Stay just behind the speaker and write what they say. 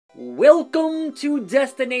Welcome to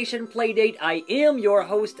Destination Playdate. I am your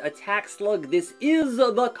host, Attack Slug. This is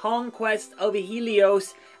the Conquest of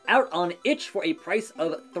Helios, out on itch for a price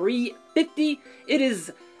of $3.50. It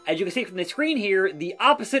is, as you can see from the screen here, the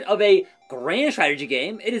opposite of a grand strategy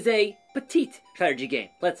game. It is a petite strategy game.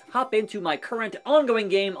 Let's hop into my current ongoing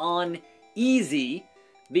game on easy,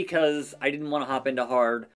 because I didn't want to hop into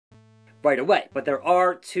hard right away. But there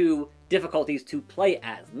are two difficulties to play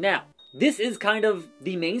as. Now, this is kind of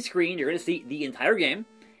the main screen. You're going to see the entire game.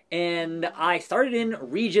 And I started in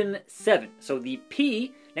Region 7. So the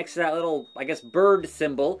P next to that little, I guess, bird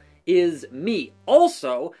symbol is me.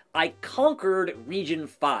 Also, I conquered Region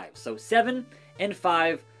 5. So 7 and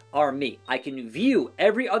 5 are me. I can view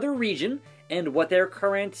every other region and what their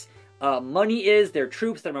current money is, their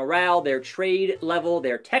troops, their morale, their trade level,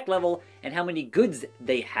 their tech level, and how many goods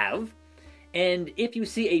they have. And if you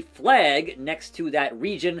see a flag next to that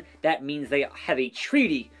region, that means they have a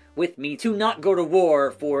treaty with me to not go to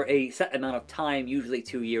war for a set amount of time, usually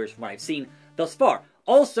 2 years from what I've seen thus far.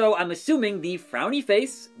 Also, I'm assuming the frowny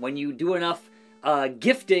face, when you do enough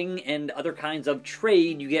gifting and other kinds of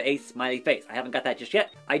trade, you get a smiley face. I haven't got that just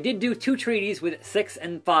yet. I did do 2 treaties with 6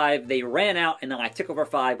 and 5. They ran out, and then I took over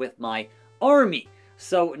 5 with my army.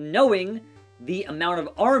 So knowing the amount of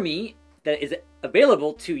army that is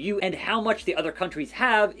available to you and how much the other countries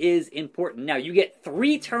have is important. Now, you get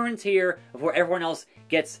 3 turns here before everyone else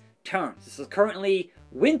gets turns. This is currently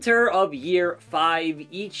winter of year 5.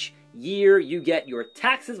 Each year you get your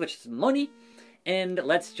taxes, which is money. And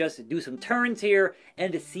let's just do some turns here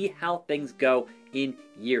and to see how things go in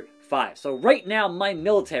year 5. So right now my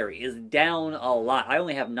military is down a lot. I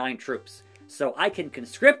only have 9 troops. So I can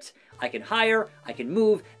conscript, I can hire, I can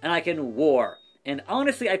move, and I can war. And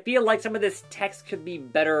honestly, I feel like some of this text could be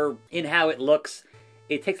better in how it looks.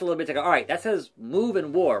 It takes a little bit to go, alright, that says move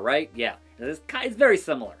and war, right? Yeah, it's very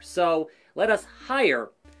similar. So let us hire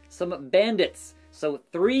some bandits. So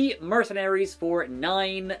 3 mercenaries for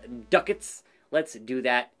 9 ducats. Let's do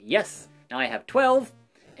that. Yes. Now I have 12,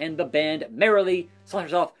 and the band merrily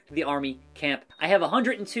saunters off to the army camp. I have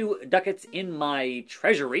 102 ducats in my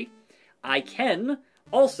treasury. I can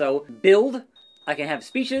also build. I can have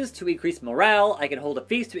speeches to increase morale. I can hold a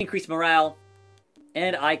feast to increase morale.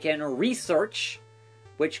 And I can research,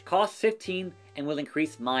 which costs 15 and will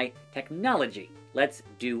increase my technology. Let's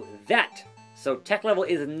do that. So tech level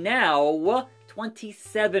is now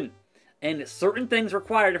 27. And certain things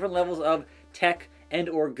require different levels of tech and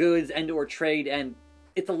or goods and or trade, and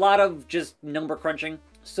it's a lot of just number crunching.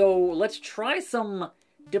 So let's try some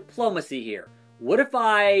diplomacy here. What if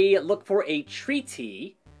I look for a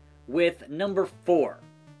treaty with number 4?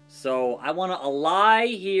 So I want to ally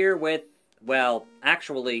here with, well,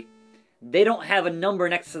 actually, they don't have a number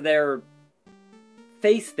next to their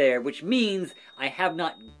face there, which means I have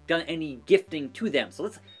not done any gifting to them. So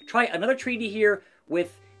let's try another treaty here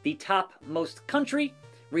with the topmost country,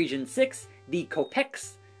 Region 6, the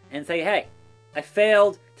Copex, and say, hey, I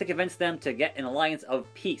failed to convince them to get an alliance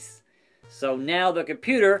of peace. So now the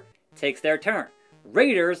computer takes their turn.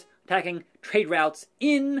 Raiders attacking trade routes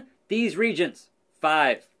in these regions.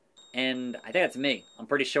 5. And I think that's me. I'm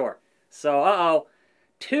pretty sure. So,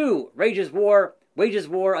 2 wages war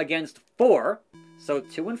against 4. So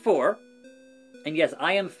 2 and 4. And yes,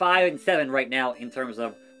 I am 5 and 7 right now in terms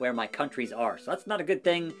of where my countries are. So that's not a good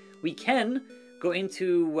thing. We can go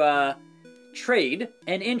into trade.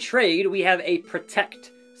 And in trade, we have a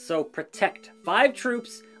protect. So protect. 5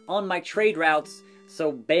 troops on my trade routes.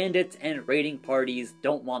 So bandits and raiding parties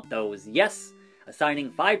don't want those. Yes.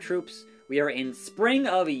 Assigning 5 troops. We are in spring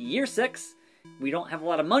of year 6. We don't have a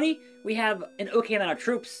lot of money. We have an okay amount of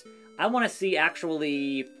troops. I want to see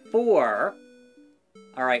actually 4.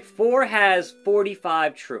 Alright, 4 has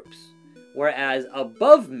 45 troops. Whereas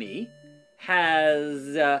above me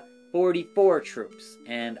has 44 troops.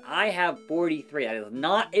 And I have 43. That is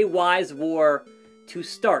not a wise war to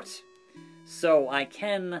start. So I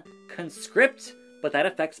can conscript, but that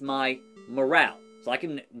affects my morale. So I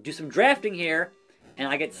can do some drafting here, and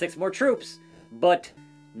I get 6 more troops, but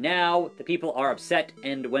now the people are upset,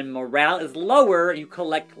 and when morale is lower, you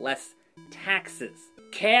collect less taxes.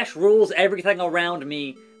 Cash rules everything around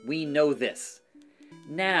me. We know this.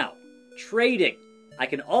 Now, trading. I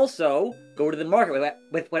can also go to the market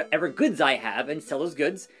with whatever goods I have and sell those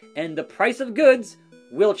goods, and the price of goods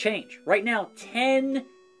will change. Right now, 10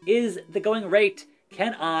 is the going rate.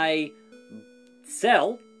 Can I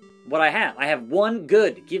sell what I have? I have 1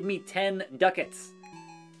 good. Give me 10 ducats.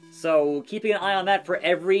 So keeping an eye on that for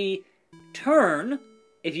every turn.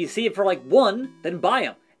 If you see it for like 1, then buy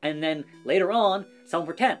them. And then later on, sell them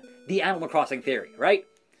for 10. The Animal Crossing theory, right?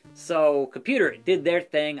 So, computer did their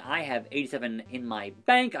thing. I have 87 in my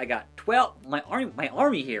bank. I got 12. My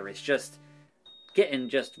army here is just getting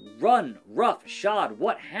just run roughshod.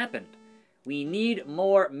 What happened? We need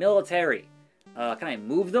more military. Can I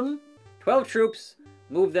move them? 12 troops.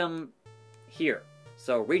 Move them here.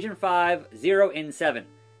 So, region 5, 0 in 7.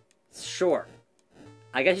 Sure.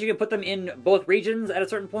 I guess you can put them in both regions at a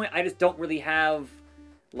certain point. I just don't really have,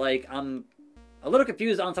 like, I'm a little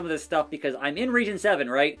confused on some of this stuff because I'm in region 7,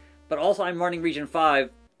 right? But also I'm running region 5,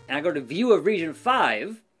 and I go to view of region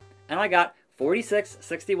 5, and I got 46,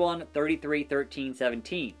 61, 33, 13,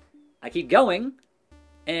 17. I keep going,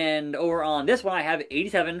 and over on this one I have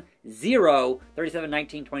 87, 0, 37,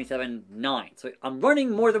 19, 27, 9. So I'm running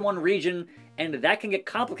more than one region, and that can get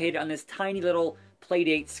complicated on this tiny little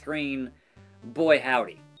Playdate screen. Boy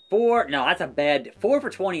howdy. 4 for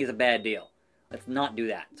 20 is a bad deal. Let's not do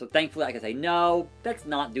that. So thankfully I can say, no, let's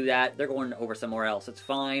not do that. They're going over somewhere else. It's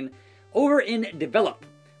fine. Over in develop,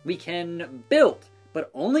 we can build,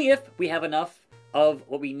 but only if we have enough of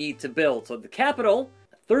what we need to build. So the capital,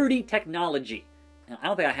 30 technology. And I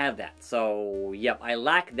don't think I have that. So, yep, I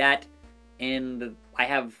lack that. And I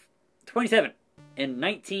have 27 and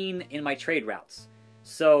 19 in my trade routes.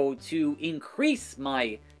 So to increase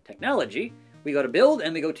my technology, we go to build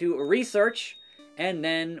and we go to research, and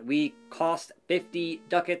then we cost 50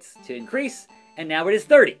 ducats to increase, and now it is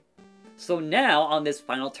 30. So now, on this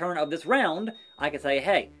final turn of this round, I can say,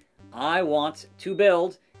 hey, I want to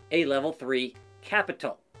build a level 3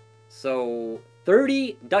 capital. So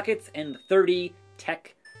 30 ducats and 30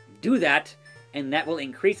 tech do that, and that will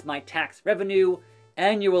increase my tax revenue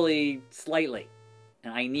annually slightly.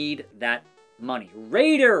 And I need that money.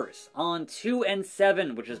 Raiders on 2 and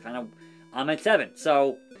 7, which is kind of, I'm at 7.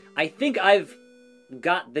 So I think I've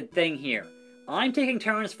got the thing here. I'm taking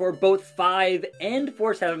turns for both 5 and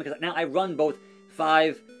for 7 because now I run both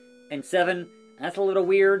 5 and 7. That's a little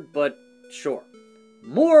weird, but sure.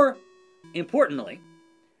 More importantly,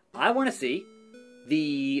 I want to see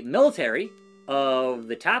the military of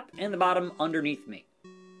the top and the bottom underneath me.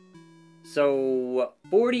 So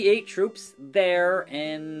 48 troops there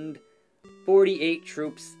and 48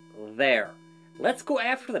 troops there. Let's go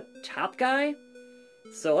after the top guy.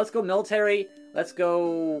 So let's go military. Let's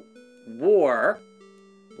go war.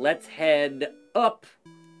 Let's head up.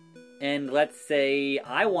 And let's say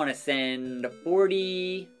I want to send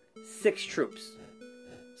 46 troops.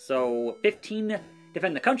 So 15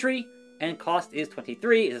 defend the country. And cost is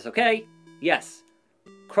 23. Is this okay? Yes.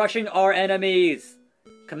 Crushing our enemies.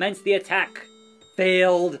 Commence the attack.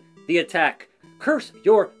 Failed the attack. Curse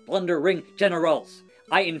your blundering generals.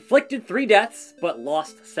 I inflicted 3 deaths, but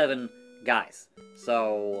lost 7 guys.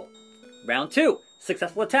 So, round 2,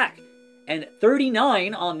 successful attack. And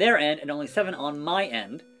 39 on their end, and only 7 on my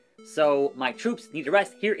end. So, my troops need to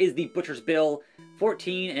rest. Here is the Butcher's Bill,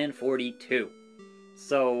 14 and 42.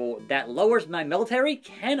 So, that lowers my military.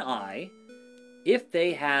 Can I, if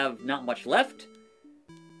they have not much left,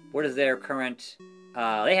 what is their current,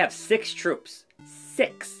 they have 6 troops.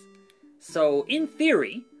 6. So, in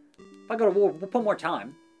theory, if I go to war one more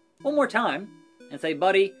time, and say,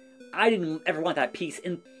 buddy, I didn't ever want that peace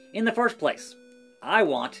in the first place. I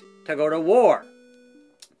want to go to war.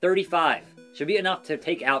 35 should be enough to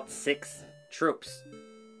take out 6 troops.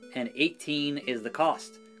 And 18 is the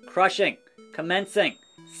cost. Crushing. Commencing.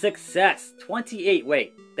 Success. 28.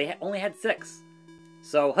 Wait, they only had 6.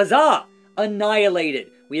 So, huzzah!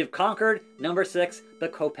 Annihilated. We have conquered, number 6, the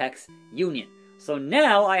Copex Union. So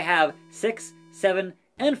now I have 6, 7,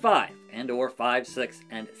 and 5. And or 5, 6,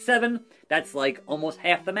 and 7. That's like almost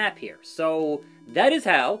half the map here. So that is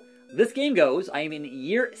how this game goes. I am in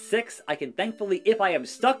year 6. I can thankfully, if I am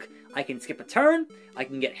stuck, I can skip a turn. I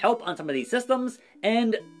can get help on some of these systems.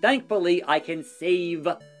 And thankfully, I can save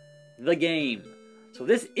the game. So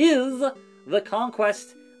this is the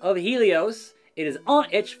Conquest of Helios. It is on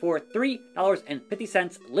itch for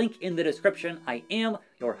 $3.50. Link in the description. I am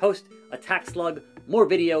your host, Attack Slug. More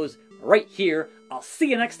videos right here. I'll see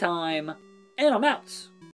you next time, and I'm out.